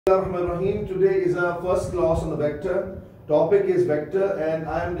Bismillahirrahmanirrahim. Today is our first class on the vector. Topic is vector, and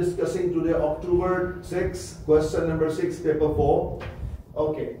I am discussing today October 6, question number 6, paper 4.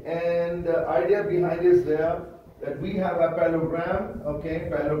 Okay, and the idea behind is there that we have a parallelogram, okay,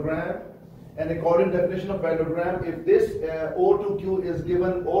 parallelogram, and according to definition of parallelogram, if this O to Q is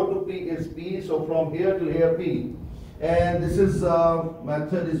given, O to P is P, so from here to here P. And this is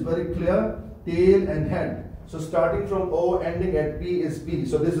method is very clear, tail and head. So starting from O ending at P is P,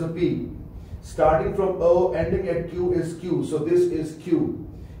 so this is a P. Starting from O ending at Q is Q, so this is Q.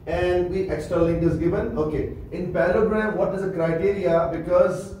 And the extra link is given. Okay, in parallelogram, what is the criteria?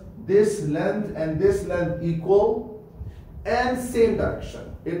 Because this length and this length equal and same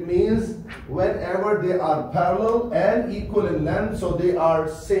direction. It means whenever they are parallel and equal in length, so they are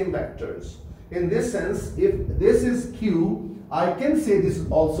same vectors. In this sense, if this is Q, I can say this is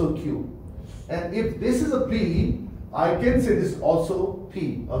also Q. And if this is a P, I can say this is also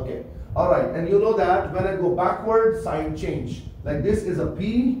P. Okay. Alright. And you know that when I go backward, sign change. Like this is a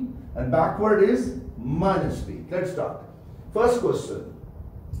P and backward is minus P. Let's start. First question.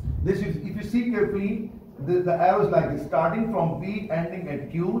 This is, if you see carefully, the arrow is like this. Starting from P ending at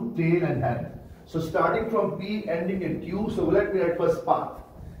Q, tail and head. So starting from P ending at Q, so let me write first path.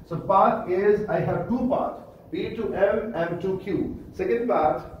 So path is, I have two paths. P to M, M to Q. Second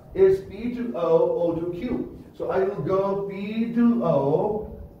path is P to O, O to Q. So I will go P to O,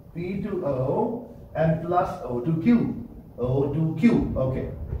 and plus O to Q, O to Q. Okay.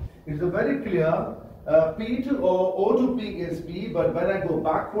 It's a very clear. P to O, O to P is P, but when I go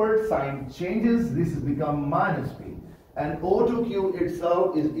backward, sign changes. This has become minus P. And O to Q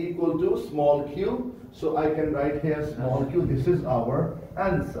itself is equal to small q. So I can write here small q. This is our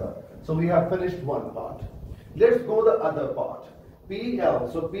answer. So we have finished one part. Let's go the other part. PL,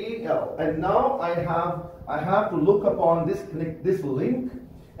 so PL, and now I have to look upon this link,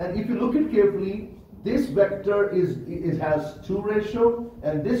 and if you look at carefully, this vector has 2 ratio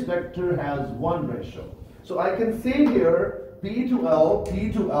and this vector has 1 ratio. So I can say here P to L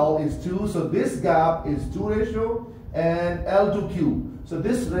is 2, so this gap is 2 ratio, and L to Q, so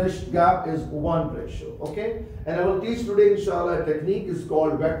this gap is 1 ratio. Okay, and I will teach today inshallah a technique is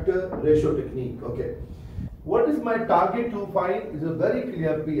called vector ratio technique. Okay. What is my target to find is a very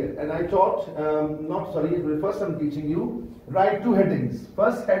clear PL, and I taught, first I'm teaching you, write 2 headings.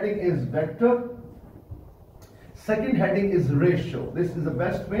 First heading is vector, second heading is ratio. This is the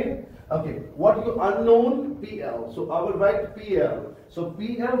best way. Okay, what you unknown PL, so I will write PL. So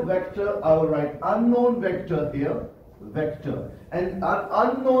PL vector, I will write unknown vector here, vector, and an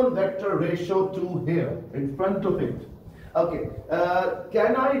unknown vector ratio 2 here in front of it. Okay,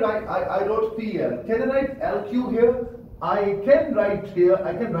 can I write, I wrote PL, can I write LQ here? I can write here,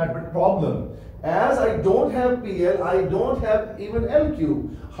 but problem, as I don't have PL, I don't have even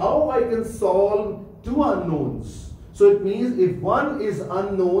LQ. How I can solve 2 unknowns? So it means if one is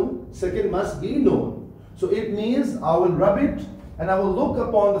unknown, second must be known. So it means I will rub it and I will look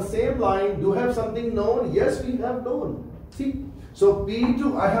upon the same line, do have something known? Yes, we have known. See, so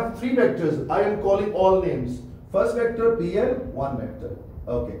P2, I have 3 vectors, I am calling all names. First vector PL, 1 vector.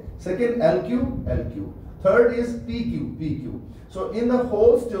 Okay. Second LQ, LQ. Third is PQ, PQ. So in the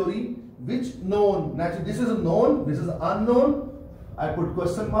whole story, which known, naturally this is a known, this is unknown, I put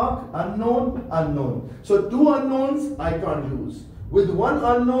question mark, unknown, unknown. So 2 unknowns I can't use. With 1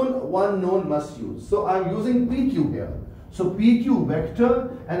 unknown, 1 known must use. So I'm using PQ here. So PQ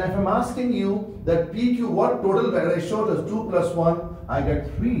vector, and if I'm asking you that PQ, what total ratio does 2 plus 1? I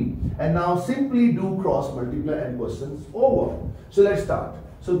get 3. And now simply do cross multiply and questions over. So let's start.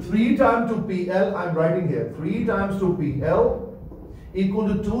 So 3 times to PL, I'm writing here. 3 times to PL equal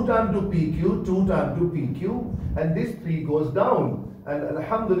to 2 times to PQ, 2 times to PQ. And this 3 goes down. And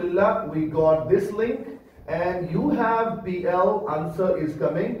alhamdulillah, we got this link. And you have PL, answer is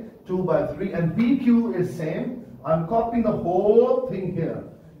coming 2 by 3. And PQ is same. I'm copying the whole thing here.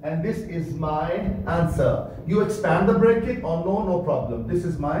 And this is my answer. You expand the bracket or no problem. This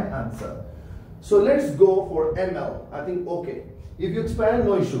is my answer. So let's go for ML. I think okay. If you expand,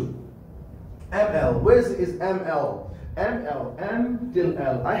 no issue. ML. Where is ML? ML. M till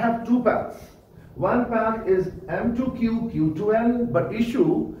L. I have 2 paths. One path is M to Q, Q to L. But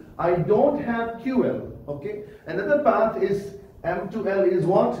issue, I don't have QL. Okay. Another path is M to L is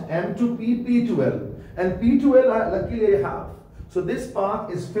what? M to P, P to L. And P to L, luckily I have. So this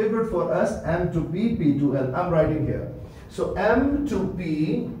path is favored for us, M to P, P to L. I'm writing here. So M to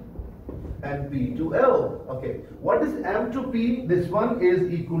P and P to L. Okay. What is M to P? This one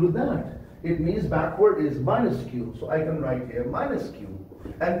is equal to that. It means backward is minus Q. So I can write here minus Q.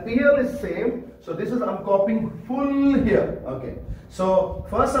 And PL is same. So this is, I'm copying full here. Okay. So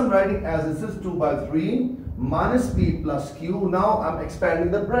first I'm writing as this is 2 by 3 minus P plus Q. Now I'm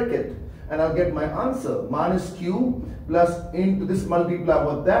expanding the bracket. And I'll get my answer. Minus Q plus into this multiply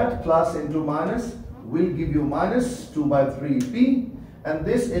with that plus into minus will give you minus 2 by 3 P. And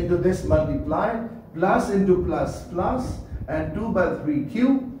this into this multiply plus into plus plus and 2 by 3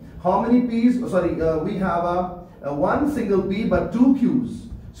 Q. How many P's? Oh, sorry, we have a one single P but two Q's.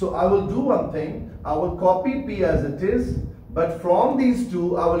 So I will do one thing. I will copy P as it is, but from these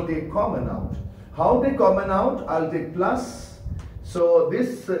two I will take common out. How take common out? I'll take plus. So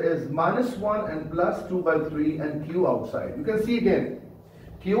this is minus 1 and plus 2 by 3 and Q outside. You can see again.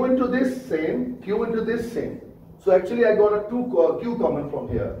 Q into this same, Q into this same. So actually I got a Q common from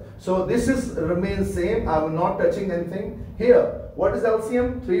here. So this is remains same. I am not touching anything. Here, what is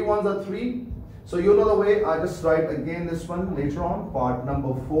LCM? 3 ones are 3. So you know the way. I just write again this one later on, part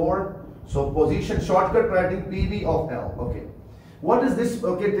number 4. So position shortcut writing PV of L. Okay. What is this?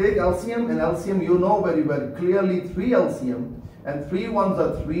 Okay, take LCM, and LCM you know very well clearly 3 LCM and 3 ones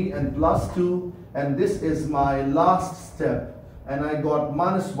are 3 and plus 2, and this is my last step. And I got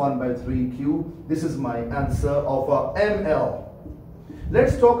minus 1 by 3Q. This is my answer of ML.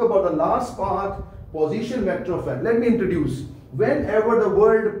 Let's talk about the last part, position vector of L. Let me introduce. Whenever the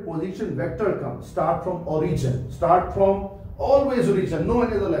word position vector comes, start from origin. Start from always origin, no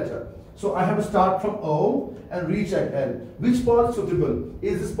any other letter. So I have to start from O and reach at L. Which part is suitable?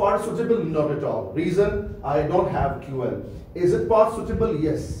 Is this part suitable? Not at all. Reason, I don't have QL. Is it part suitable?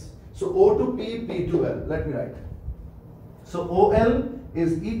 Yes. So O to P, P to L. Let me write. So OL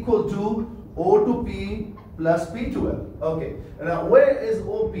is equal to O to P plus P to L. Okay. Now where is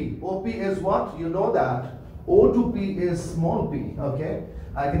OP? OP is what? You know that. O to P is small p. Okay.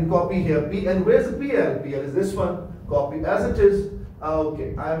 I can copy here P. And where's the PL? PL is this one. Copy as it is.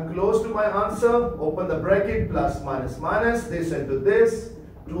 Okay. I am close to my answer. Open the bracket. Plus minus minus. This into this.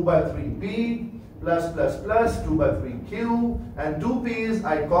 2 by 3 P. Plus plus plus. 2 by 3 Q. And 2 P's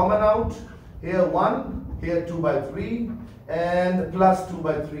I common out. Here 1. Here 2 by 3. And plus 2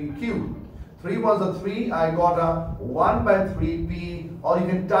 by 3 Q. 3 ones are 3. I got a 1 by 3 P, or you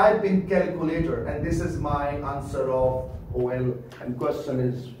can type in calculator, and this is my answer of OL, and question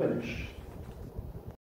is finished.